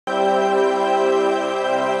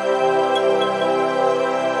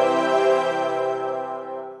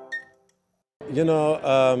you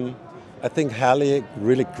know, I think Halle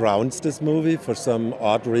really grounds this movie for some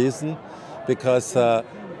odd reason, because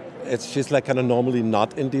she's like kind of normally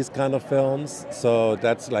not in these kind of films, so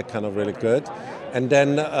that's like kind of really good. And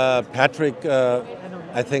then Patrick,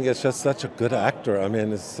 I think is just such a good actor. I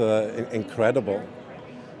mean, it's incredible.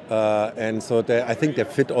 And so I think they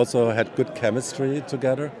also had good chemistry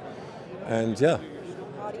together. And yeah.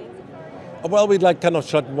 Well, we like kind of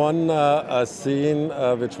shot one scene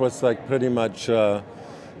which was like pretty much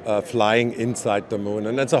flying inside the moon,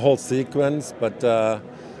 and that's a whole sequence. But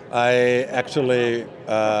I actually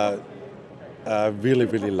really,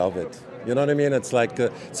 really love it. You know what I mean? It's like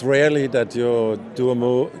it's rarely that you do a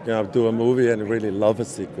movie and really love a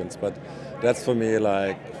sequence, but that's for me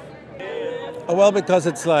like. Well, because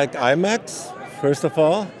it's like IMAX, first of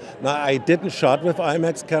all. Now, I didn't shot with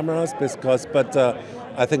IMAX cameras, but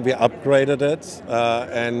I think we upgraded it,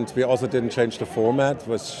 and we also didn't change the format,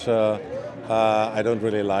 which I don't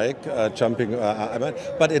really like, jumping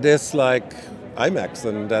IMAX. But it is like IMAX,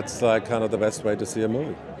 and that's like kind of the best way to see a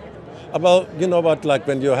movie. Well, you know what, like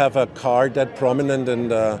when you have a car that prominent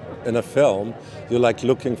in a film, you're like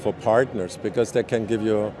looking for partners because they can give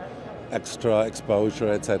you extra exposure,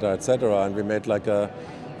 etc., etc. And we made like a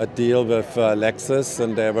deal with Lexus,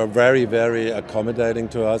 and they were very, very accommodating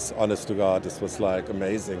to us. Honest to God, this was like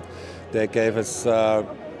amazing. They gave us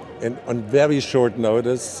on very short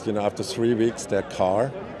notice, you know, after 3 weeks, their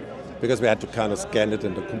car, because we had to kind of scan it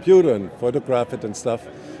in the computer and photograph it and stuff.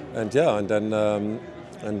 And yeah,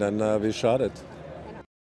 and then we shot it.